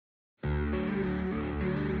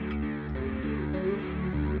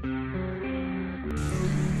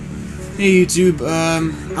Hey YouTube,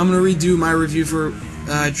 I'm gonna redo my review for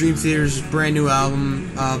Dream Theater's brand new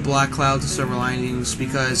album, Black Clouds and Silver Linings,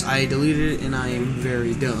 because I deleted it and I am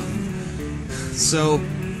very dumb. So,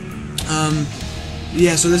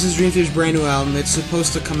 yeah, so this is Dream Theater's brand new album. It's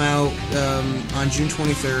supposed to come out on June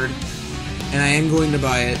 23rd, and I am going to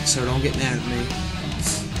buy it, so don't get mad at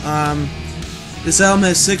me. This album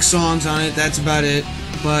has 6 songs on it, that's about it,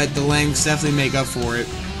 but the lengths definitely make up for it.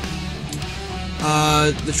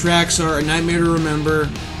 The tracks are A Nightmare to Remember,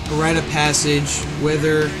 A Rite of Passage,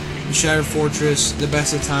 Wither, The Shattered Fortress, The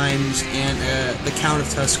Best of Times, and The Count of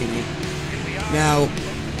Tuscany. Now,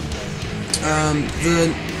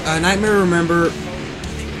 the Nightmare to Remember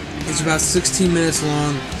is about 16 minutes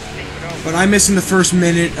long, but I'm missing the first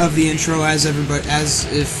minute of the intro as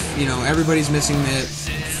if, you know, everybody's missing the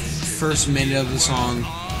first minute of the song.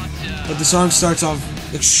 But the song starts off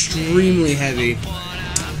extremely heavy,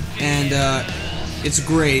 and it's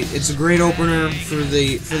great. It's a great opener for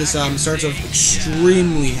this album. It starts off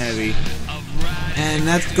extremely heavy, and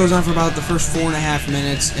that goes on for about the first 4.5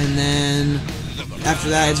 minutes, and then after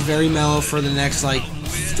that it's very mellow for the next like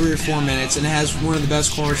 3 or 4 minutes, and it has one of the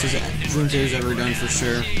best choruses Dream Theater's ever done for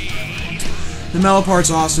sure. The mellow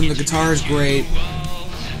part's awesome. The guitar is great.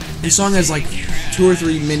 This song has like 2 or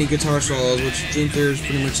 3 mini guitar solos, which Dream Theater's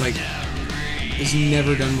pretty much like has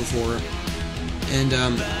never done before.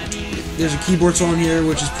 And there's a keyboard solo in here,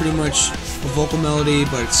 which is pretty much a vocal melody,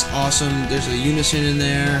 but it's awesome. There's a unison in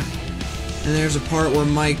there, and there's a part where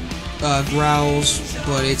Mike growls,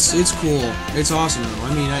 but it's cool. It's awesome though.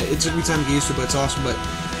 I mean, it took me time to get used to it, but it's awesome. But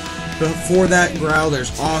before that growl,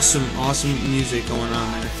 there's awesome music going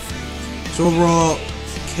on there. So overall,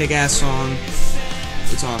 kick-ass song.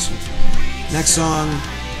 It's awesome. Next song,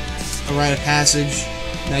 A Rite of Passage.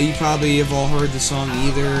 Now you probably have all heard the song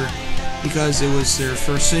either because it was their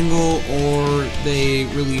first single, or they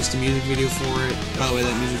released a music video for it. By the way,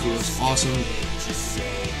 that music video is awesome.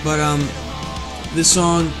 But this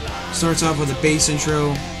song starts off with a bass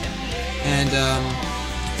intro, and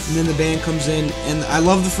then the band comes in, and I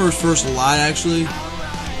love the first verse a lot. Actually,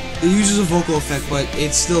 it uses a vocal effect, but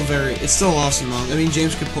it's still awesome. I mean,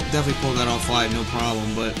 James could definitely pull that off live, no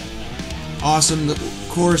problem. But awesome. The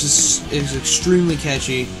chorus is extremely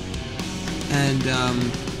catchy, and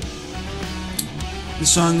the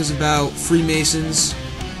song is about Freemasons,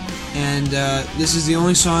 and this is the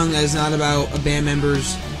only song that is not about a band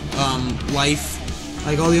member's life.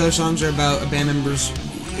 Like, all the other songs are about a band member's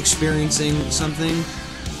experiencing something,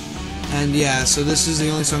 and yeah, so this is the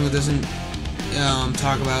only song that doesn't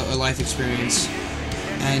talk about a life experience.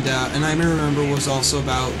 And I Remember was also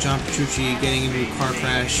about John Petrucci getting into a car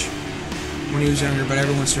crash when he was younger, but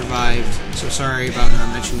everyone survived, so sorry about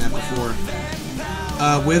not mentioning that before.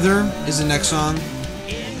 Wither is the next song.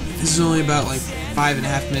 This is only about like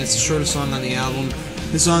 5.5 minutes, the shortest song on the album.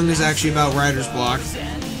 This song is actually about writer's block,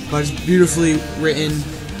 but it's beautifully written,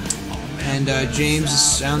 and James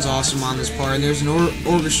sounds awesome on this part. And there's an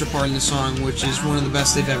orchestra part in the song, which is one of the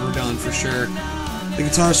best they've ever done for sure. The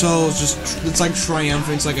guitar solo is it's like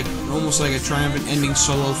triumphant. It's like almost like a triumphant ending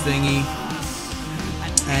solo thingy.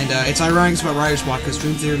 And it's ironic it's about writer's block, because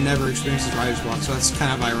Dream Theater never experiences writer's block, so that's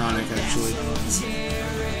kind of ironic actually.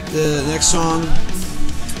 The next song,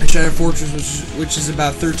 A Shattered Fortress, which is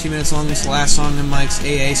about 13 minutes long. It's the last song in Mike's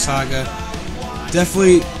AA saga.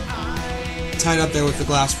 Definitely tied up there with The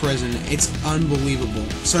Glass Prison. It's unbelievable.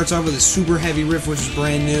 Starts off with a super heavy riff, which is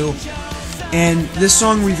brand new. And this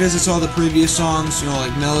song revisits all the previous songs, you know,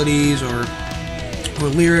 like melodies or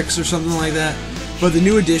lyrics or something like that. But the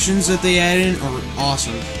new additions that they add in are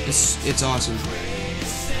awesome. It's awesome.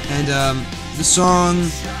 And the song...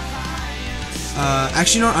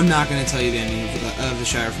 actually, no, I'm not going to tell you the ending of the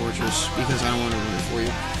Shattered Fortress, because I don't want to ruin it for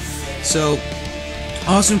you. So,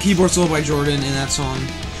 awesome keyboard solo by Jordan in that song.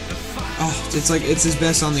 Oh, it's his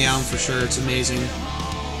best on the album for sure. It's amazing,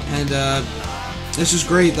 and it's just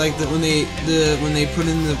great. Like when they put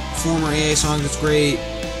in the former AA songs, it's great.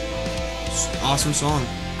 Just awesome song.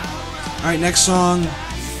 All right, next song,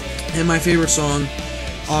 and my favorite song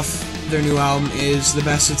off their new album is The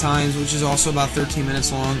Best of Times, which is also about 13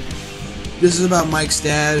 minutes long. This is about Mike's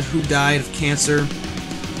dad, who died of cancer.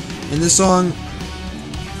 And this song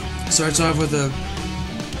starts off with a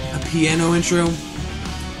piano intro,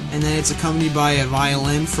 and then it's accompanied by a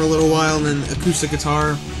violin for a little while, and then acoustic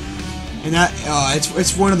guitar. And that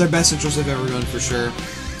it's one of their best intros they've ever done for sure.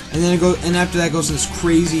 And then after that goes to this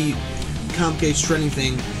crazy, complicated shredding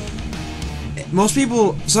thing.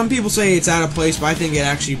 Some people say it's out of place, but I think it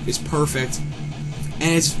actually is perfect.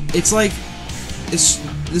 And it's like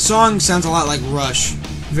the song sounds a lot like Rush,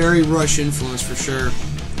 very Rush influence for sure.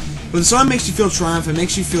 But the song makes you feel triumphant,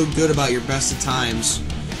 makes you feel good about your best of times.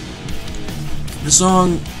 The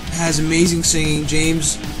song has amazing singing.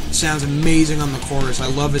 James sounds amazing on the chorus. I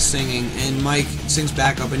love his singing, and Mike sings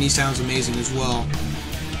backup, and he sounds amazing as well.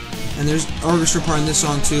 And there's orchestra part in this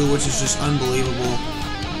song too, which is just unbelievable.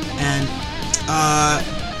 And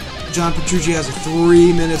John Petrucci has a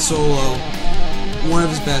 3-minute solo, one of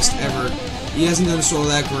his best ever. He hasn't done a solo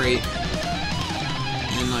that great,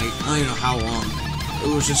 and like I don't even know how long. It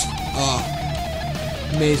was just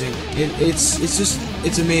amazing.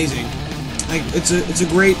 It's amazing. Like it's a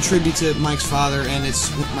great tribute to Mike's father, and it's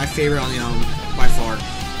my favorite on the album by far.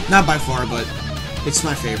 Not by far, but it's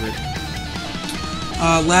my favorite.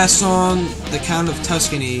 Last song, The Count of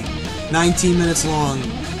Tuscany, 19 minutes long.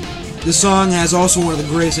 This song has also one of the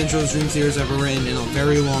greatest intros Dream Theater's ever written in a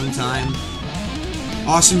very long time.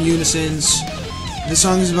 Awesome unisons. This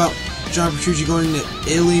song is about John Petrucci going to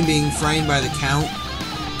Italy and being frightened by the Count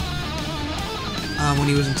when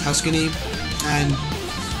he was in Tuscany, and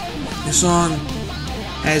the song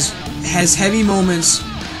has heavy moments,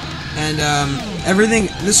 and everything.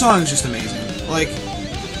 This song is just amazing. Like,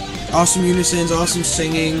 awesome unisons, awesome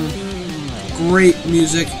singing, great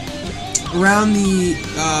music. Around the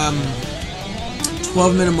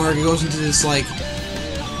 12-minute mark, it goes into this, like,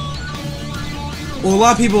 well, a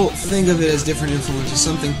lot of people think of it as different influences.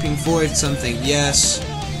 Something Pink Floyd, something Yes,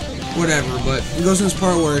 whatever. But it goes in this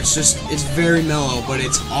part where it's very mellow, but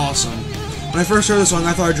it's awesome. When I first heard the song,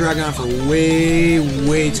 I thought it dragged on for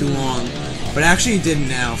way too long. But actually, it didn't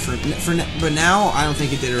now. But now, I don't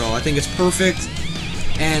think it did at all. I think it's perfect,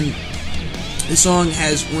 and this song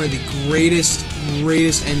has one of the greatest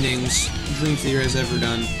endings Dream Theater has ever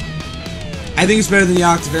done. I think it's better than the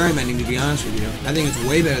Octavarium ending, to be honest with you. I think it's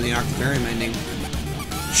way better than the Octavarium ending.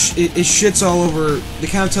 It shits all over, the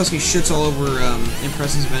Count of Tuscany shits all over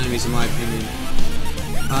Impressions of Enemies, in my opinion.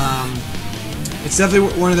 It's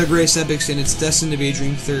definitely one of their greatest epics, and it's destined to be a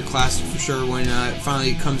Dream Theater classic for sure when it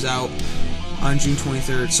finally comes out on June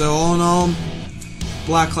 23rd. So all in all,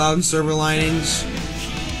 Black Cloud and Silver Linings,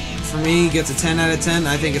 for me, gets a 10 out of 10.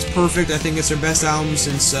 I think it's perfect. I think it's their best album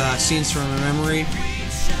since Scenes from a Memory.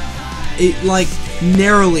 It, like,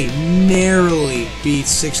 narrowly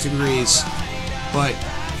beats 6 Degrees, but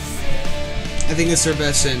I think it's their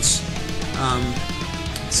best since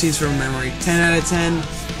Scenes from a Memory. 10 out of 10,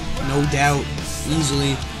 no doubt,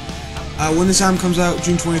 easily. When this album comes out,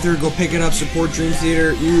 June 23rd, go pick it up, support Dream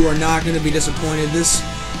Theater. You are not going to be disappointed. This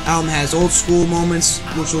album has old school moments,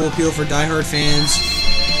 which will appeal for diehard fans.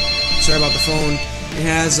 Sorry about the phone. It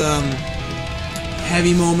has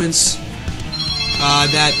heavy moments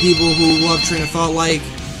that people who love Train of Thought like.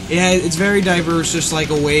 It's very diverse, just like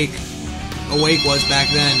Awake was back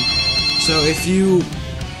then. So if you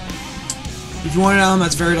want an album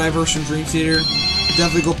that's very diverse from Dream Theater,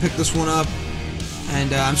 definitely go pick this one up.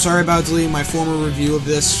 And I'm sorry about deleting my former review of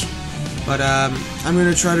this, but I'm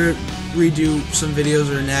going to try to redo some videos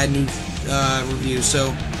or add new reviews.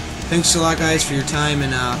 So thanks a lot, guys, for your time,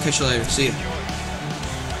 and I'll catch you later. See ya.